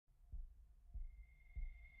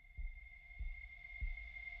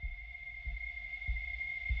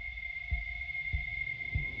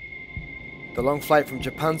The long flight from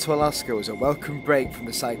Japan to Alaska was a welcome break from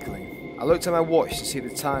the cycling. I looked at my watch to see the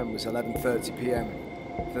time was 11:30 PM.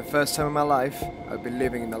 For the first time in my life, I'd be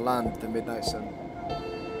living in the land of the midnight sun.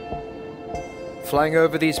 Flying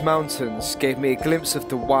over these mountains gave me a glimpse of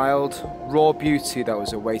the wild, raw beauty that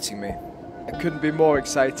was awaiting me. I couldn't be more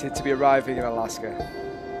excited to be arriving in Alaska.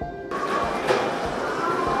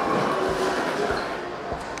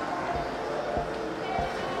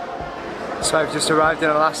 So I've just arrived in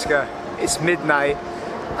Alaska. It's midnight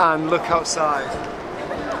and look outside.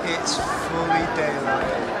 It's fully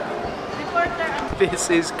daylight. This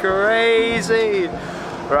is crazy.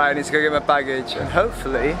 Right, I need to go get my baggage and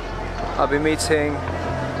hopefully I'll be meeting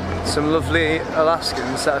some lovely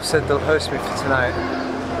Alaskans that have said they'll host me for tonight.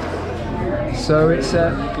 So it's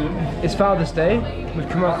Father's Day. We've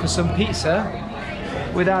come out for some pizza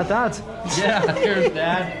with our dad. Yeah, here's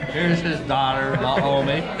Dad, here's his daughter, not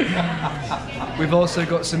homie. We've also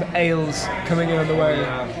got some ales coming in on the way.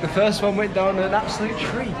 The first one went down an absolute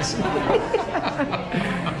treat.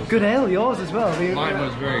 Good ale, yours as well. Mine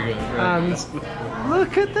was very good. And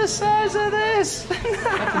look at the size of this!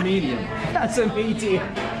 That's a medium. That's a medium.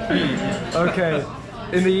 Okay,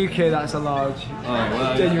 in the UK that's a large. Oh,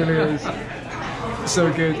 well, Genuinely is.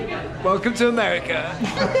 So good. Welcome to America.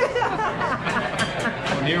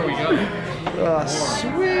 And here we go. Oh,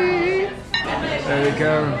 sweet. There we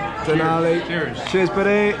go. Denali. Cheers. Cheers,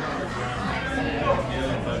 buddy.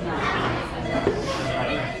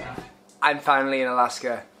 I'm finally in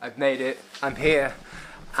Alaska. I've made it. I'm here.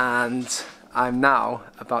 And I'm now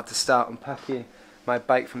about to start unpacking my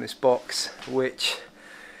bike from this box, which,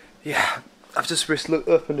 yeah, I've just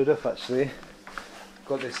opened it up actually.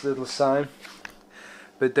 Got this little sign.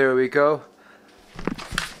 But there we go.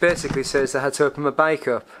 Basically says I had to open my bike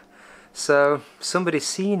up. So somebody's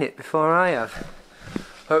seen it before I have.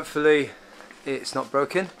 Hopefully it's not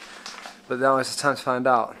broken, but now is the time to find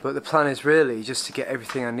out. But the plan is really just to get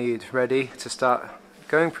everything I need ready to start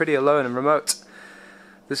going pretty alone and remote.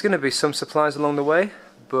 There's going to be some supplies along the way,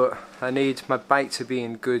 but I need my bike to be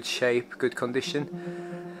in good shape, good condition.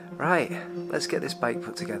 Right, let's get this bike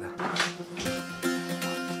put together.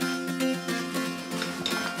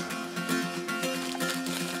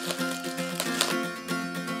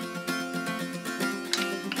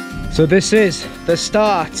 So this is the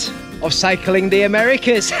start of cycling the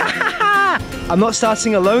Americas. I'm not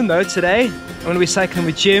starting alone though today. I'm going to be cycling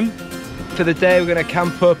with Jim. For the day we're going to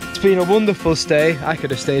camp up. It's been a wonderful stay. I could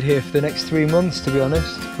have stayed here for the next 3 months to be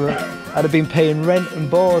honest, but I'd have been paying rent and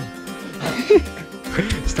board.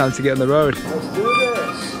 It's time to get on the road. Let's do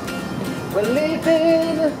this. We're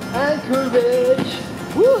leaving Anchorage.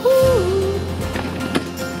 Woohoo!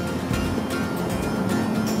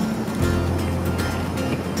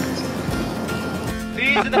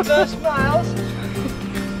 These are the first miles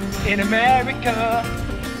in America.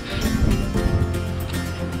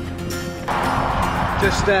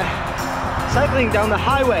 Just cycling down the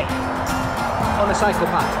highway on a cycle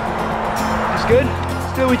path. It's good.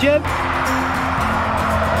 Still with Jim.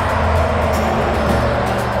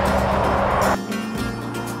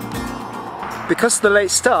 Because of the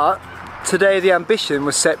late start, today the ambition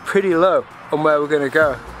was set pretty low on where we're going to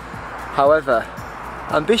go. However,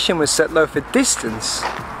 ambition was set low for distance,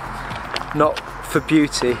 not for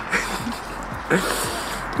beauty.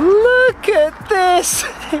 Look at this!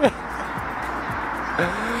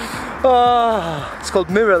 Oh, it's called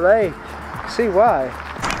Mirror Lake. See why?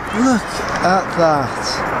 Look at that.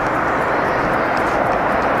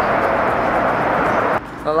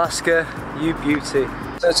 Alaska, you beauty.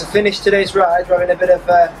 So to finish today's ride, we're having a bit of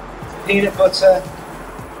peanut butter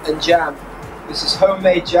and jam. This is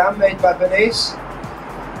homemade jam made by Bernice.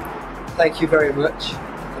 Thank you very much.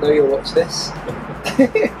 I know you'll watch this.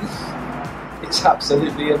 It's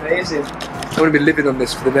absolutely amazing. I'm going to be living on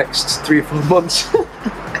this for the next 3 or 4 months.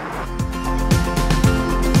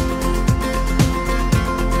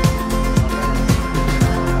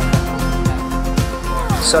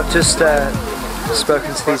 So I've just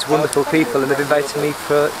spoken to these wonderful people and they've invited me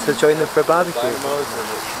to join them for a barbecue.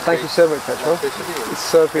 Thank you so much, Petrov. It's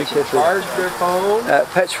so appreciated.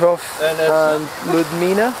 Petrov and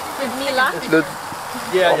Ludmila.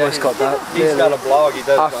 Almost got that. He's got a blog. He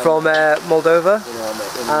does. Are from Moldova.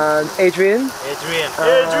 And Adrian.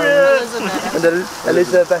 And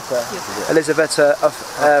Elizabeta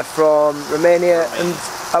from Romania and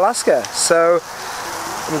Alaska. So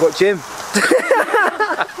we've got Jim.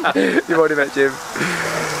 You've already met Jim.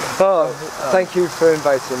 Oh, thank you for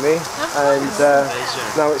inviting me. And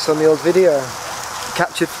now it's on the old video.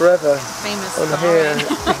 Captured forever. Famous on here.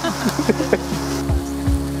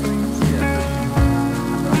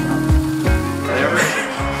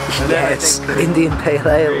 Yes, Indian Pale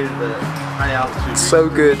Ale. So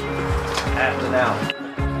good.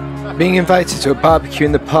 Being invited to a barbecue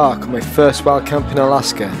in the park on my first wild camp in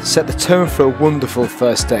Alaska set the tone for a wonderful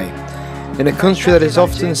first day. In a country that is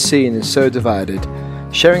often seen as so divided,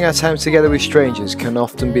 sharing our time together with strangers can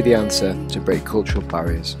often be the answer to break cultural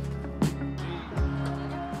barriers.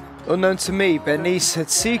 Unknown to me, Bernice had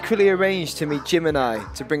secretly arranged to meet Jim and I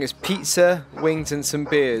to bring us pizza, wings and some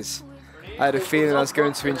beers. I had a feeling I was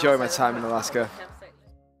going to enjoy my time in Alaska.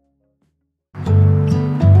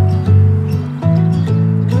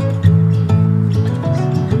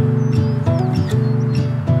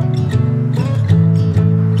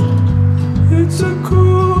 It's a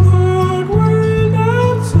cool hard world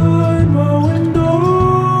outside my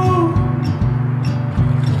window.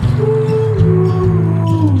 Ooh,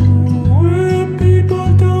 where people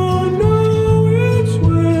don't know which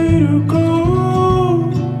way to go.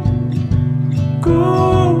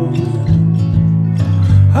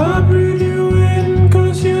 I breathe you in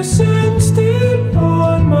 'cause you're sitting still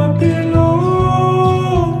on my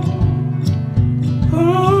pillow.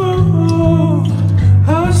 Oh,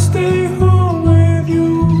 I stay home with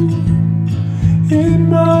you in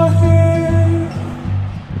my head.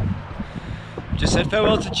 Just said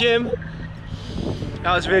farewell to Jim.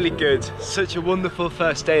 That was really good. Such a wonderful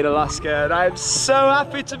first day in Alaska, and I'm so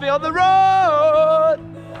happy to be on the road!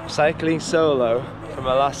 Cycling solo from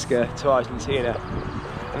Alaska to Argentina.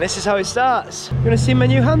 And this is how it starts. You're gonna see my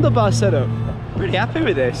new handlebar setup. Pretty happy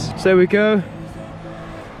with this. So there we go.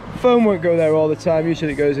 Phone won't go there all the time,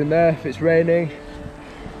 usually it goes in there if it's raining.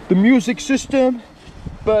 The music system,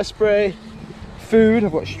 burst spray, food,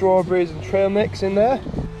 I've got strawberries and trail mix in there.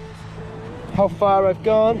 How far I've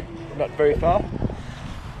gone, not very far.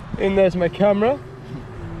 In there's my camera.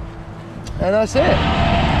 And that's it.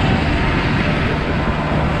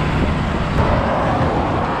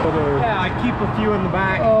 Yeah, I keep a few in the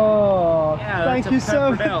back. Oh, Yeah, thank that's you a so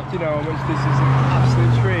much. peppered elk. You know how much this is an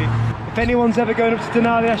absolute treat. If anyone's ever going up to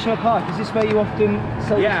Denali National Park, is this where you often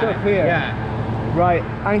sell your stuff here? Yeah. Right,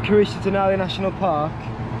 Anchorage to Denali National Park,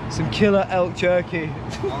 some killer elk jerky.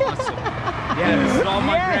 Awesome. Yeah, this is all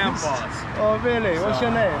my Yes. grandpa's. Oh really? What's So-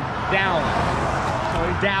 your name? Dowling.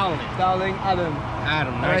 Dowling. Darling Adam.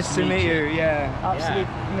 Adam, Nice to meet you. Yeah, absolute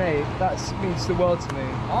mate. That means the world to me.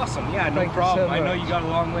 Awesome, yeah, no Thank you problem. so I know much. you got a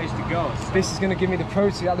long ways to go. So. This is going to give me the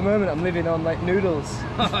protein. At the moment, I'm living on like noodles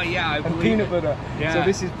Oh yeah, I and believe peanut it. butter. Yeah. So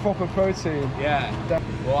this is proper protein. Yeah.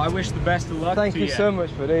 Well, I wish the best of luck Thank to you so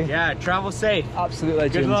much, buddy. Yeah, travel safe. Absolute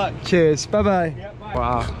legend. Good luck. Cheers. Bye bye. Yeah, bye.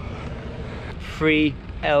 Wow. Free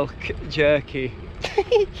elk jerky.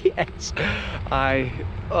 Yes. I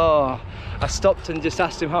stopped and just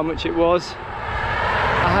asked him how much it was.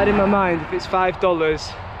 I had in my mind, if it's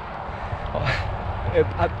 $5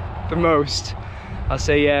 at the most, I'll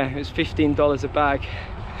say yeah, it was $15 a bag.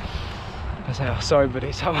 I said, oh sorry buddy,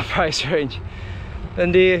 it's out of my price range.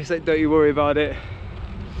 And he's like, don't you worry about it.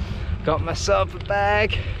 Got myself a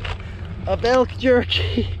bag of elk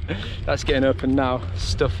jerky. That's getting open now,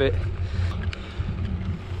 stuff it.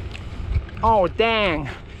 Oh dang,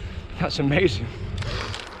 that's amazing.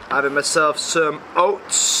 Having myself some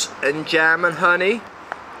oats and jam and honey.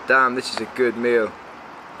 Damn, this is a good meal.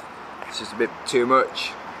 It's just a bit too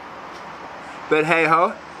much. But hey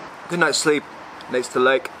ho, good night's sleep next to the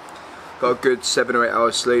lake. Got a good 7 or 8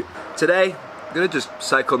 hours sleep. Today, I'm gonna just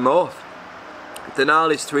cycle north.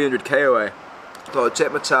 Denali's 300k away. Thought I'd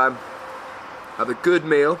take my time, have a good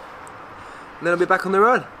meal, and then I'll be back on the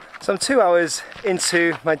road. So I'm 2 hours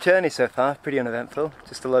into my journey so far, pretty uneventful,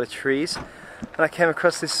 just a lot of trees. And I came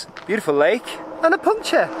across this beautiful lake, and a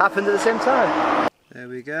puncture happened at the same time. There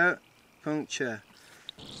we go, puncture.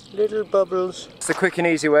 Little bubbles. It's the quick and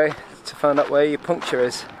easy way to find out where your puncture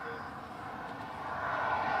is.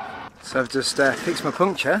 So I've just fixed my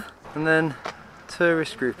puncture, and then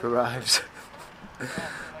tourist group arrives.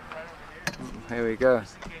 Here we go.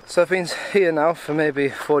 So I've been here now for maybe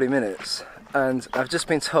 40 minutes, and I've just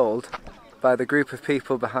been told by the group of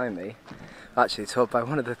people behind me, actually told by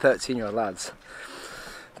one of the 13-year-old lads,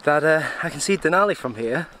 that I can see Denali from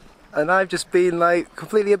here, and I've just been like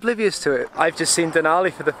completely oblivious to it. I've just seen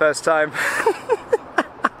Denali for the first time.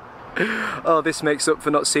 Oh, this makes up for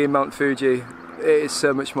not seeing Mount Fuji. It is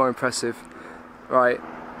so much more impressive. Right,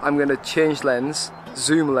 I'm gonna change lens,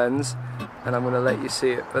 zoom lens, and I'm gonna let you see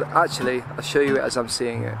it. But actually, I'll show you it as I'm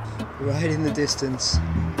seeing it. Right in the distance,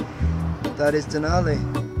 that is Denali.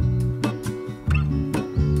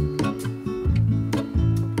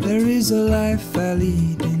 There is a life I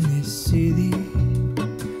lead in this city,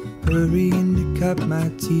 hurrying to cut my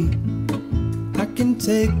teeth. I can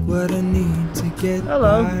take what I need to get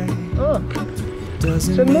Hello. by. Oh, It's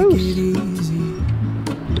a moose.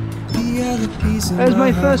 There's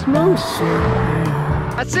my first moose.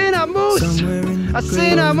 I seen a moose. I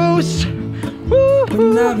seen a moose.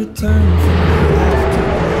 When I return from the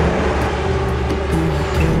afterlife, you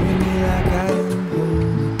carry me like I am whole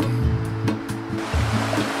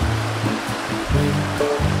again.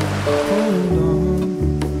 Hold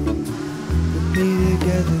on, put me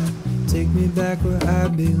together, take me back where I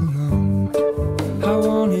belong. I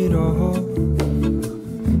want it all.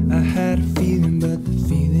 I had a feeling, but the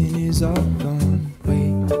feeling is all gone.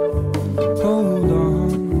 Wait, hold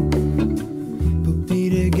on, put me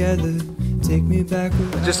together. Take me back.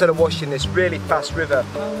 I just had a wash in this really fast river.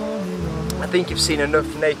 I think you've seen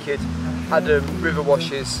enough naked Adam river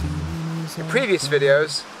washes in previous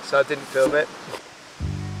videos, so I didn't film it.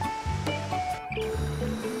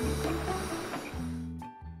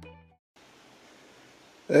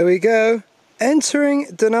 There we go, entering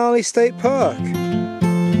Denali State Park.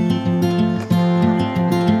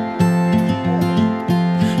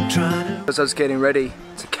 As I was getting ready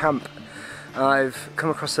to camp, I've come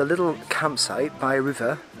across a little campsite by a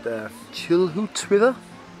river, the Chilhoot River.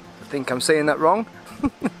 I think I'm saying that wrong. You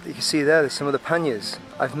can see there's some of the panniers.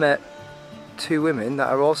 I've met two women that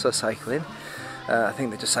are also cycling. I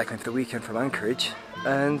think they're just cycling for the weekend from Anchorage,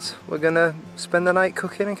 and we're gonna spend the night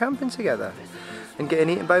cooking and camping together and getting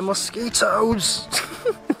eaten by mosquitoes.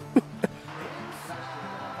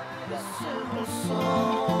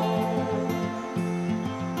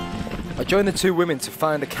 I joined the two women to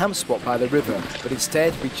find a camp spot by the river, but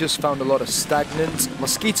instead we just found a lot of stagnant,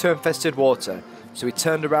 mosquito-infested water, so we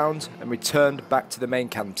turned around and returned back to the main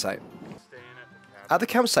campsite. At the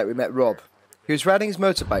campsite we met Rob. He was riding his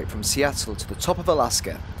motorbike from Seattle to the top of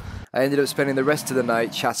Alaska. I ended up spending the rest of the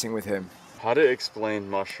night chatting with him. How to explain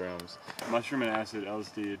mushrooms? Mushroom and acid,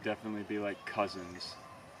 LSD, would definitely be like cousins.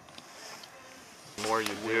 The more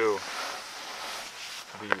you do,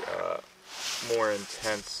 the more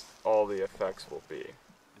intense all the effects will be.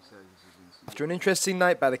 After an interesting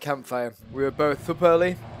night by the campfire, we were both up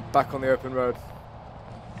early, back on the open road.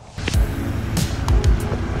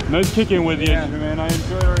 Nice kicking with you, man. I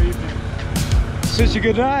enjoyed our evening. Such a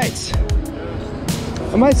good night.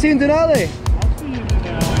 I might see you in Denali. I'll see you in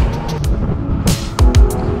Denali.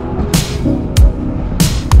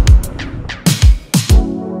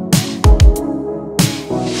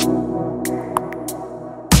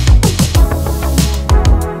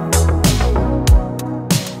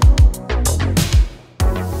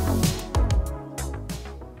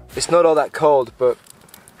 It's not all that cold, but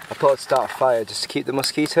I thought I'd start a fire just to keep the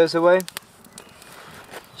mosquitoes away.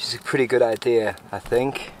 Which is a pretty good idea, I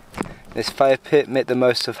think. This fire pit, make the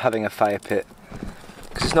most of having a fire pit,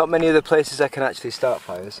 because there's not many other places I can actually start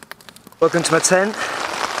fires. Welcome to my tent.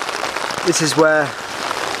 This is where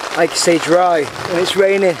I can stay dry when it's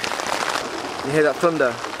raining. You hear that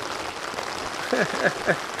thunder?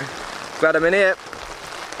 Glad I'm in here.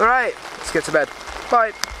 Alright, let's get to bed.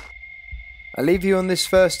 Bye. I leave you on this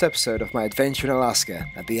first episode of my adventure in Alaska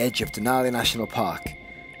at the edge of Denali National Park.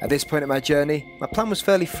 At this point in my journey, my plan was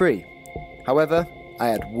fairly free. However, I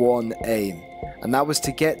had one aim, and that was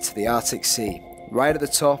to get to the Arctic Sea, right at the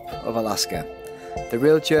top of Alaska. The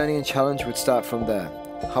real journey and challenge would start from there.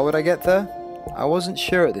 How would I get there? I wasn't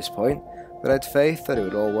sure at this point, but I had faith that it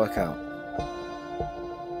would all work out.